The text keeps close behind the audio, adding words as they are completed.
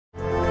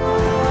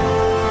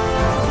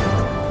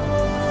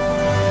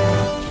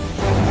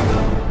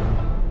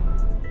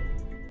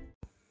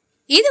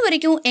இது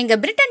வரைக்கும் எங்க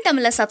பிரிட்டன்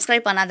தமிழ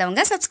சப்ஸ்கிரைப்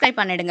பண்ணாதவங்க சப்ஸ்கிரைப்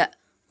பண்ணிடுங்க.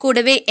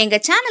 கூடவே எங்க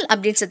சேனல்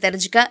அப்டேட்ஸ்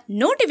தெரிஞ்சுக்க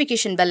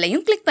நோட்டிபிகேஷன்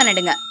பெல்லையும் கிளிக்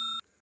பண்ணிடுங்க.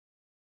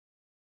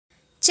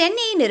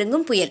 சென்னையை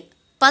நெருங்கும் புயல்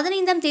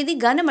 15ஆம் தேதி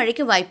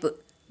கனமழைக்கு வாய்ப்பு.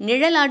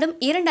 நிழலாடும்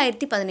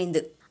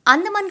 2015.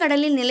 அந்தமான்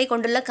கடலில் நிலை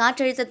கொண்டுள்ள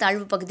காற்றழுத்த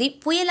தாழ்வு பகுதி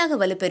புயலாக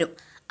வலுப்பெறும்.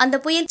 அந்த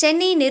புயல்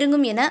சென்னையை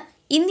நெருங்கும் என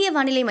இந்திய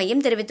வானிலை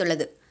மையம்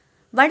தெரிவித்துள்ளது.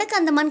 வடக்கு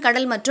அந்தமான்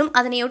கடல் மற்றும்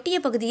அதனையொட்டிய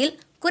பகுதியில்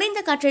குறைந்த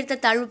காற்றழுத்த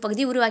தாழ்வு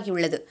பகுதி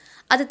உருவாகியுள்ளது.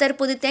 அது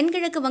தற்போது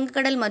தென்கிழக்கு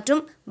வங்கக்கடல்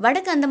மற்றும்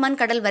வடக்கு அந்தமான்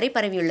கடல் வரை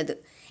பரவியுள்ளது.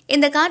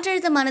 இந்த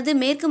காற்றழுத்தமானது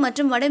மேற்கு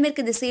மற்றும்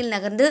வடமேற்கு திசையில்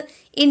நகர்ந்து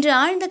இன்று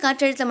ஆழ்ந்த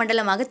காற்றழுத்த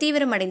மண்டலமாக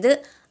தீவிரமடைந்து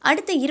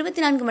அடுத்த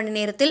 24 மணி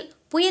நேரத்தில்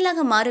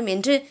புயலாக மாறும்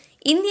என்று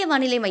இந்திய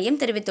வானிலை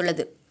மையம்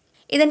தெரிவித்துள்ளது.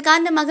 இதன்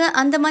காரணமாக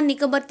அந்தமான்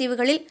நிக்கோபார்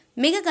தீவுகளில்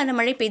மிக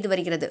கனமழை பெய்து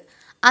வருகிறது.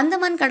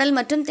 அந்தமான் கடல்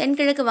மற்றும்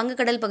தென்கிழக்கு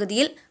வங்கக்கடல்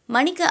பகுதியில்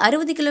மணிக்கு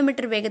 60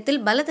 கிலோமீட்டர் வேகத்தில்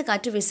பலத்த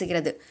காற்று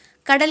வீசுகிறது.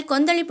 கடல்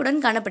கொந்தளிப்புடன்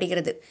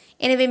காணப்படுகிறது.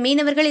 எனவே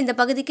மீனவர்கள் இந்த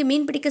பகுதிக்கு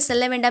மீன்பிடிக்க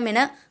செல்ல வேண்டாம் என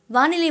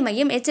வானிலை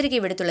மையம்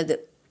எச்சரிக்கை விடுத்துள்ளது.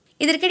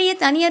 இதற்கிடையே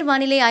தனியார்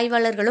வானிலை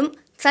ஆய்வாளர்களும்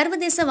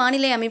சர்வதேச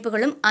வானிலை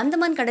அமைப்புகளும்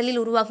அந்தமான் கடலில்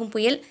உருவாகும்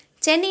புயல்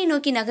சென்னையை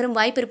நோக்கி நகரும்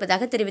வாய்ப்பு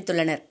இருப்பதாக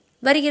தெரிவித்துள்ளனர்.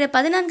 வருகிற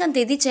 14ஆம்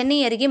தேதி சென்னை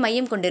அருகே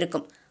மையம்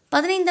கொண்டிருக்கும்.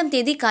 15ஆம்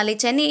தேதி காலை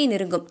சென்னையை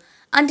நெருங்கும்.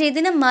 அன்றைய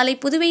தினம் மாலை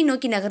புதுவையை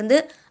நோக்கி நகர்ந்து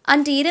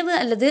அன்று இரவு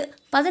அல்லது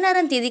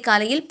 16ஆம் தேதி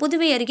காலையில்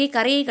புதுவை அருகே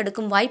கரையை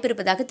கடக்கும் வாய்ப்பு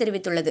இருப்பதாக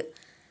தெரிவித்துள்ளது.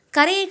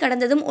 கரையை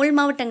கடந்ததும் உள்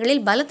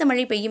மாவட்டங்களில் பலத்த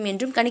மழை பெய்யும்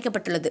என்றும்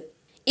கணிக்கப்பட்டுள்ளது.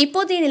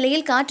 இப்போதைய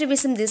நிலையில் காற்று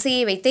வீசும்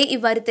திசையை வைத்தே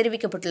இவ்வாறு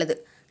தெரிவிக்கப்பட்டுள்ளது.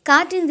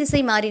 காற்றின்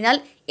திசை மாறினால்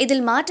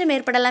இதில் மாற்றம்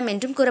ஏற்படலாம்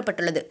என்றும்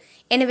கூறப்பட்டுள்ளது.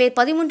 எனவே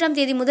 13ஆம்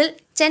தேதி முதல்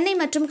சென்னை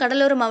மற்றும்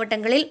கடலோர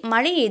மாவட்டங்களில்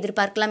மழையை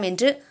எதிர்பார்க்கலாம்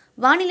என்று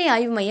வானிலை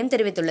ஆய்வு மையம்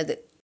தெரிவித்துள்ளது.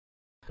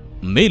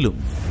 மேலும்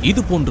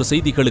இது போன்ற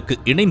செய்திகளுக்கு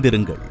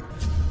இணைந்திருங்கள்.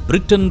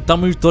 பிரிட்டன்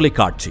தமிழ்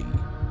தொலைக்காட்சி.